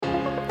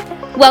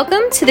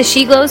Welcome to the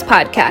She Glows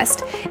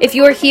podcast. If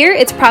you're here,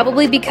 it's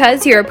probably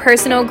because you're a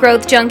personal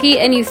growth junkie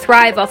and you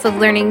thrive off of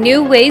learning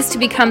new ways to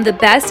become the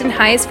best and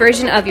highest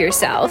version of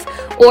yourself,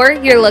 or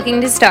you're looking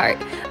to start.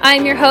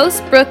 I'm your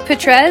host, Brooke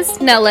Petrez.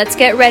 Now let's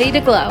get ready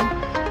to glow.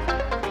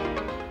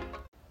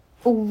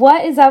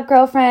 What is up,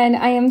 girlfriend?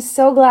 I am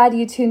so glad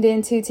you tuned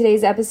into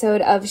today's episode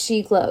of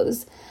She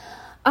Glows.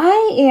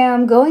 I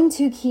am going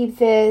to keep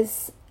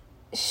this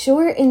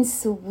short and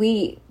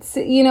sweet,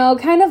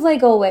 kind of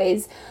like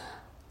always.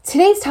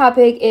 Today's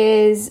topic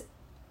is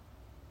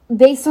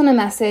based on a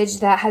message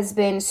that has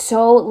been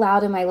so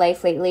loud in my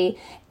life lately,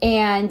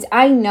 and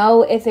I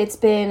know if it's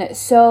been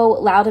so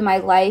loud in my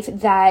life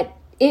that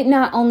it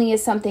not only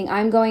is something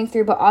I'm going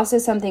through, but also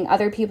something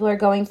other people are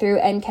going through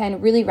and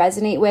can really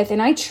resonate with, and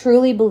I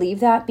truly believe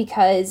that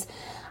because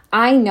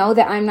I know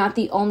that I'm not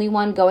the only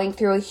one going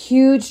through a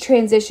huge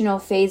transitional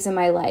phase in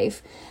my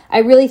life. I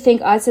really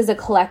think us as a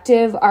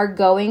collective are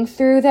going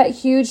through that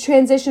huge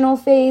transitional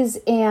phase,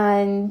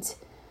 and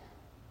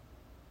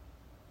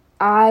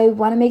I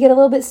want to make it a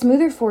little bit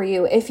smoother for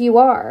you if you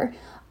are.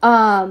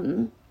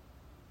 And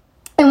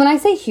when I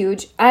say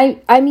huge,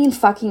 I mean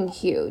fucking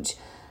huge.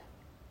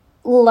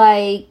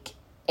 Like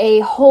a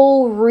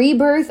whole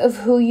rebirth of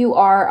who you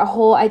are, a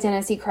whole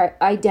identity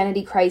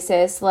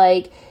crisis,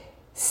 like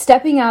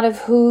stepping out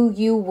of who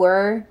you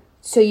were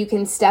so you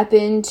can step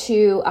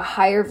into a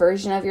higher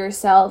version of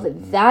yourself.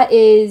 That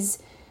is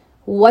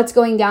what's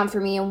going down for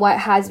me and what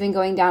has been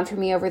going down for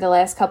me over the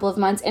last couple of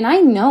months. And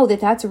I know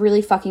that that's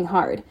really fucking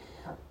hard.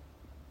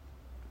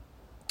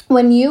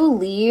 When you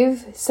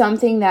leave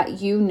something that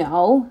you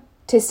know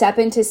to step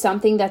into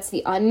something that's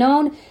the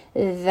unknown,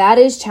 that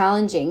is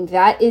challenging.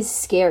 That is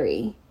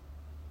scary.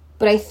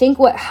 But I think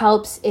what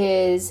helps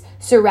is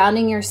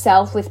surrounding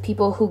yourself with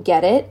people who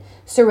get it,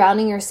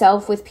 surrounding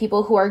yourself with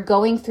people who are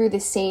going through the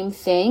same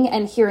thing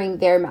and hearing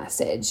their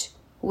message,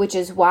 which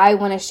is why I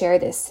want to share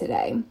this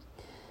today.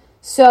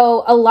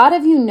 So a lot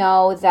of you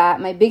know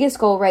that my biggest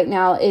goal right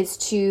now is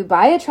to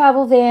buy a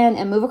travel van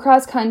and move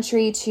across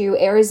country to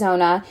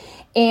Arizona.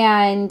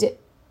 And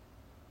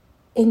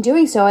in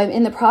doing so, I'm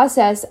in the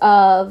process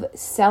of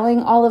selling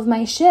all of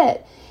my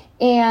shit.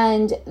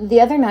 And the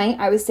other night,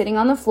 I was sitting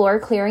on the floor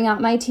clearing out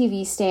my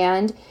TV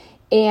stand,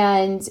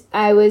 and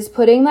I was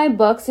putting my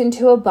books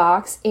into a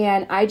box,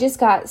 and I just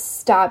got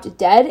stopped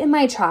dead in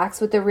my tracks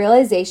with the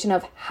realization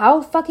of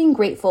how fucking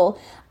grateful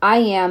I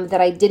am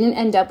that I didn't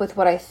end up with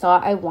what I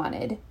thought I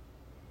wanted.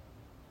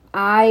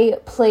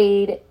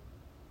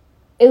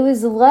 It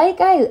was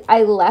like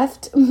I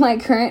left my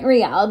current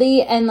reality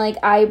and like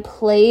I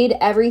played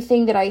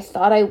everything that I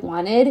thought I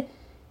wanted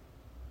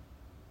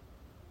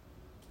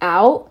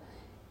out,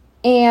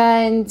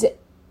 and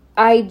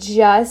I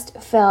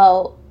just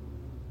felt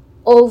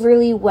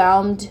overly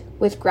whelmed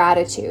with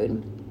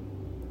gratitude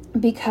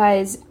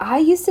because I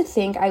used to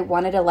think I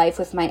wanted a life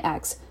with my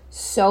ex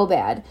so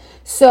bad.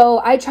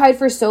 So I tried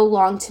for so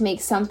long to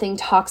make something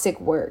toxic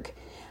work.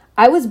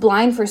 I was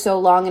blind for so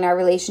long in our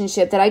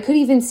relationship that I couldn't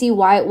even see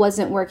why it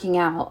wasn't working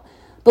out.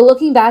 But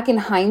looking back in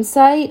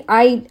hindsight,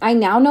 I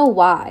now know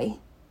why.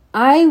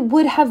 I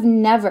would have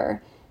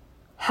never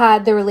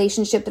had the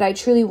relationship that I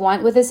truly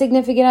want with a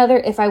significant other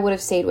if I would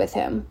have stayed with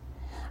him.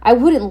 I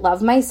wouldn't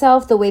love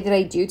myself the way that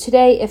I do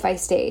today if I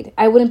stayed.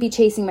 I wouldn't be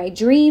chasing my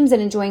dreams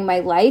and enjoying my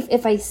life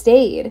if I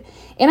stayed.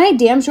 And I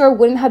damn sure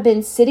wouldn't have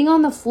been sitting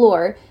on the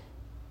floor,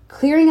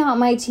 clearing out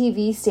my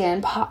TV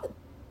stand,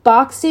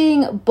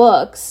 boxing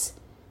books,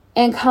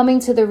 and coming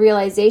to the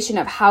realization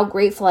of how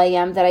grateful I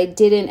am that I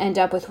didn't end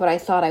up with what I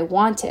thought I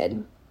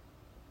wanted.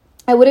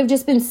 I would have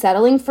just been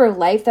settling for a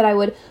life that I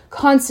would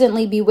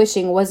constantly be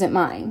wishing wasn't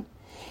mine.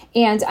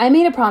 And I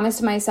made a promise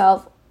to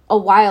myself a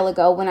while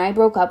ago when I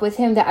broke up with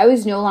him that I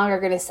was no longer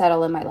going to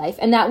settle in my life.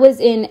 And that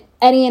was in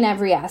any and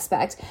every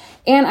aspect.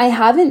 And I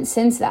haven't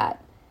since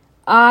that.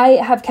 I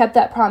have kept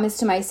that promise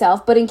to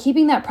myself. But in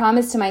keeping that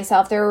promise to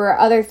myself, there were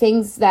other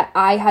things that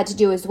I had to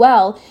do as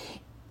well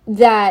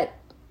that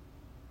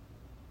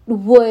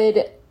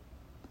would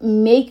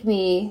make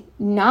me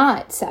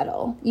not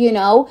settle,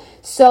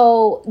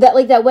 So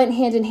that went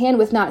hand in hand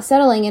with not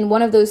settling. And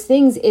one of those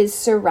things is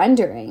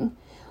surrendering.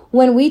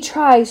 When we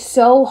try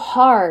so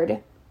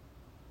hard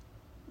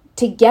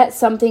to get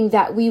something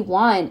that we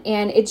want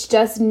and it's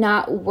just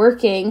not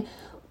working,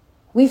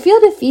 we feel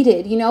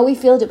defeated, we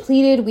feel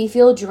depleted, we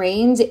feel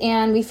drained,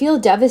 and we feel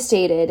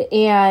devastated.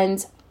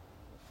 And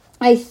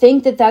I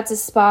think that that's a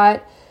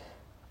spot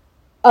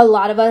a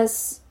lot of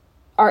us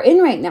are in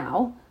right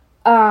now.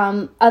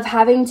 Of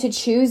having to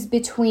choose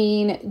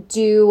between,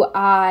 do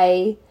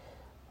I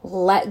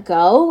let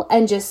go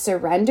and just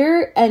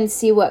surrender and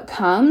see what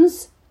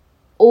comes?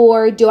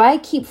 Or do I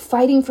keep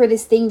fighting for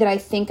this thing that I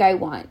think I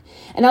want?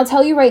 And I'll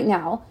tell you right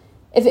now,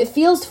 if it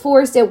feels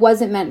forced, it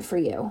wasn't meant for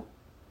you.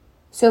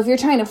 So if you're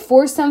trying to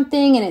force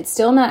something and it's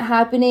still not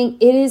happening,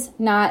 it is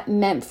not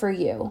meant for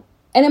you.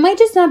 And it might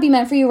just not be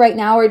meant for you right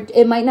now, or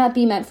it might not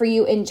be meant for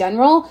you in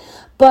general.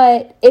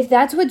 But if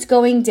that's what's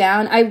going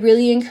down, I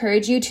really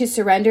encourage you to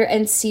surrender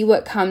and see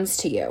what comes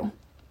to you.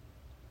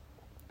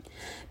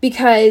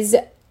 Because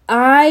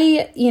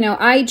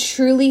I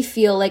truly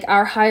feel like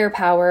our higher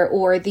power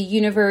or the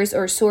universe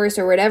or source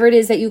or whatever it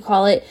is that you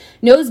call it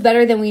knows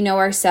better than we know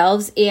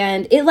ourselves.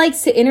 And it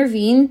likes to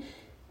intervene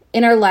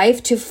in our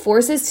life to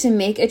force us to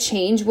make a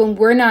change when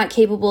we're not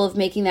capable of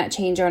making that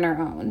change on our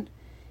own.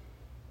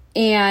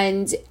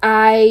 And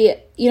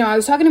I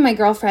was talking to my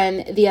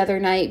girlfriend the other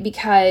night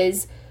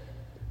because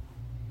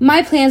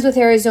my plans with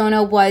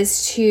Arizona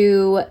was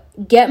to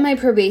get my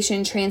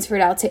probation transferred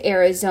out to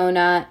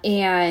Arizona.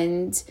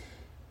 And,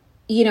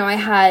 I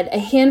had a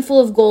handful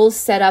of goals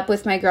set up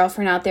with my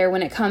girlfriend out there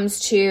when it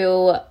comes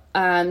to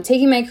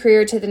taking my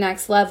career to the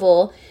next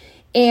level.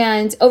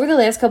 And over the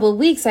last couple of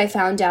weeks, I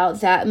found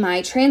out that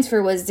my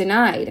transfer was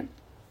denied.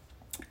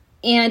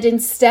 And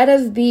instead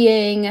of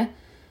being,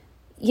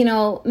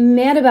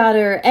 mad about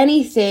it or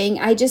anything,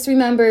 I just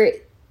remember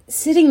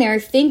sitting there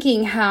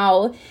thinking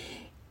how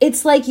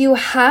it's like you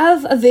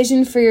have a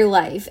vision for your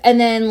life and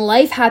then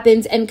life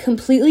happens and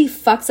completely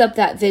fucks up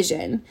that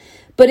vision.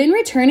 But in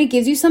return, it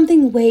gives you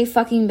something way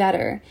fucking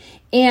better.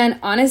 And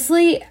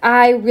honestly,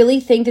 I really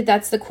think that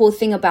that's the cool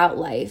thing about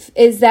life,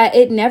 is that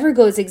it never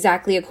goes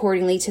exactly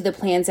accordingly to the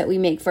plans that we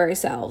make for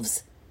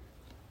ourselves.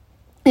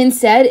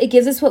 Instead, it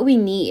gives us what we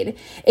need.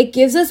 It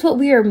gives us what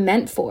we are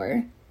meant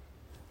for.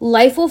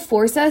 Life will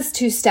force us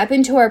to step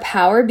into our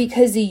power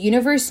because the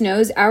universe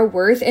knows our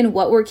worth and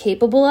what we're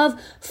capable of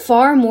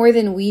far more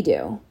than we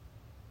do.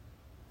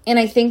 And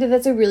I think that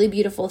that's a really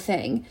beautiful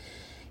thing.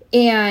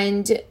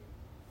 And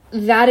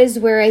that is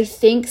where I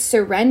think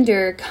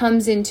surrender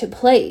comes into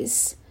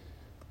place.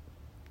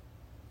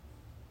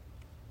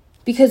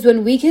 Because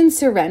when we can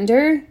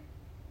surrender,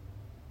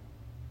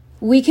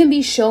 we can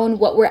be shown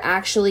what we're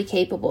actually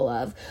capable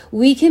of.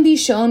 We can be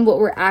shown what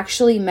we're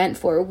actually meant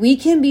for. We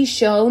can be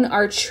shown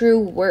our true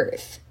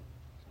worth.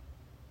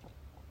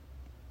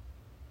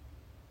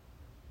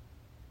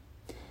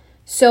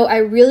 So I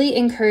really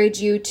encourage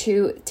you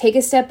to take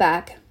a step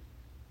back,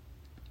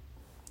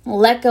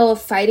 let go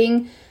of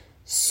fighting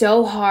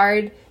so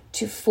hard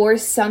to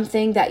force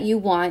something that you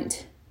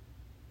want,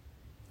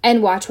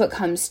 and watch what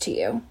comes to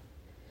you.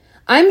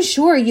 I'm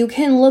sure you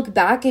can look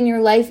back in your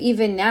life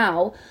even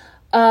now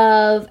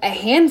of a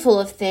handful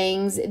of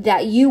things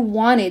that you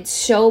wanted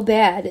so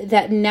bad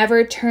that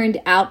never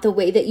turned out the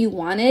way that you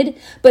wanted,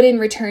 but in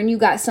return you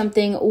got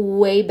something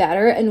way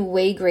better and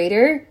way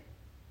greater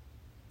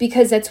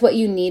because that's what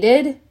you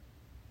needed,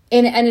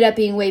 and it ended up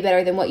being way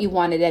better than what you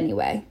wanted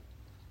anyway.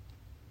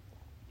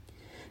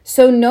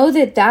 So know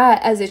that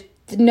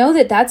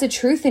that's a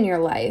truth in your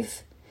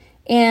life,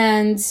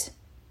 and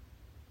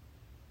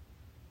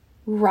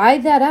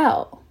ride that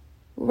out.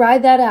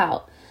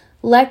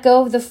 Let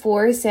go of the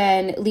force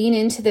and lean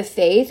into the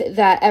faith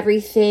that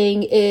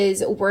everything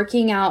is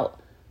working out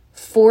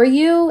for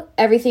you.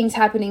 Everything's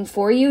happening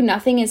for you.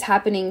 Nothing is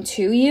happening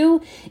to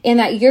you. And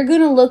that you're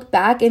going to look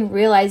back and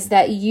realize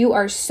that you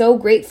are so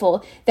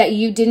grateful that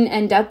you didn't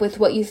end up with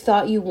what you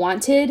thought you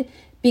wanted,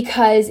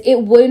 because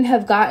it wouldn't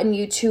have gotten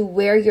you to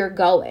where you're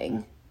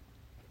going.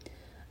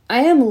 I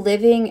am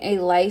living a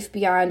life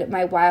beyond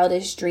my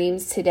wildest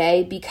dreams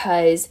today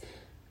because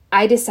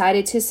I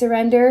decided to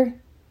surrender.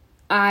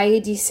 I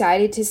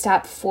decided to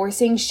stop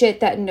forcing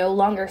shit that no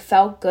longer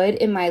felt good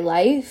in my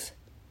life.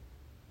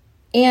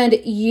 And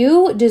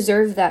you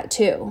deserve that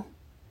too.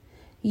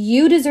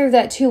 You deserve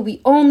that too.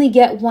 We only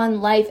get one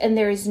life, and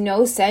there is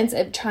no sense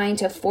of trying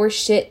to force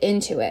shit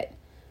into it.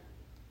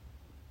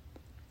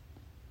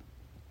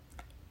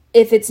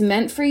 If it's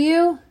meant for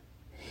you,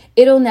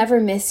 it'll never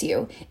miss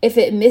you. If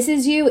it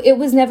misses you, it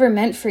was never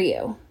meant for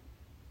you.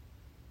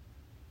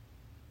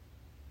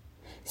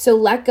 So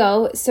let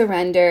go,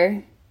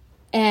 surrender,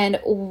 and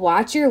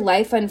watch your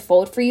life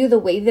unfold for you the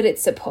way that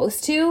it's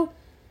supposed to,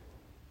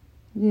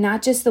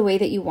 not just the way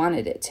that you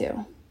wanted it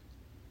to.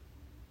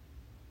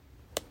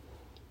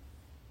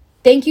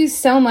 Thank you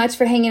so much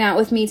for hanging out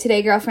with me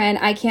today, girlfriend.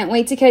 I can't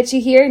wait to catch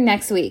you here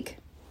next week.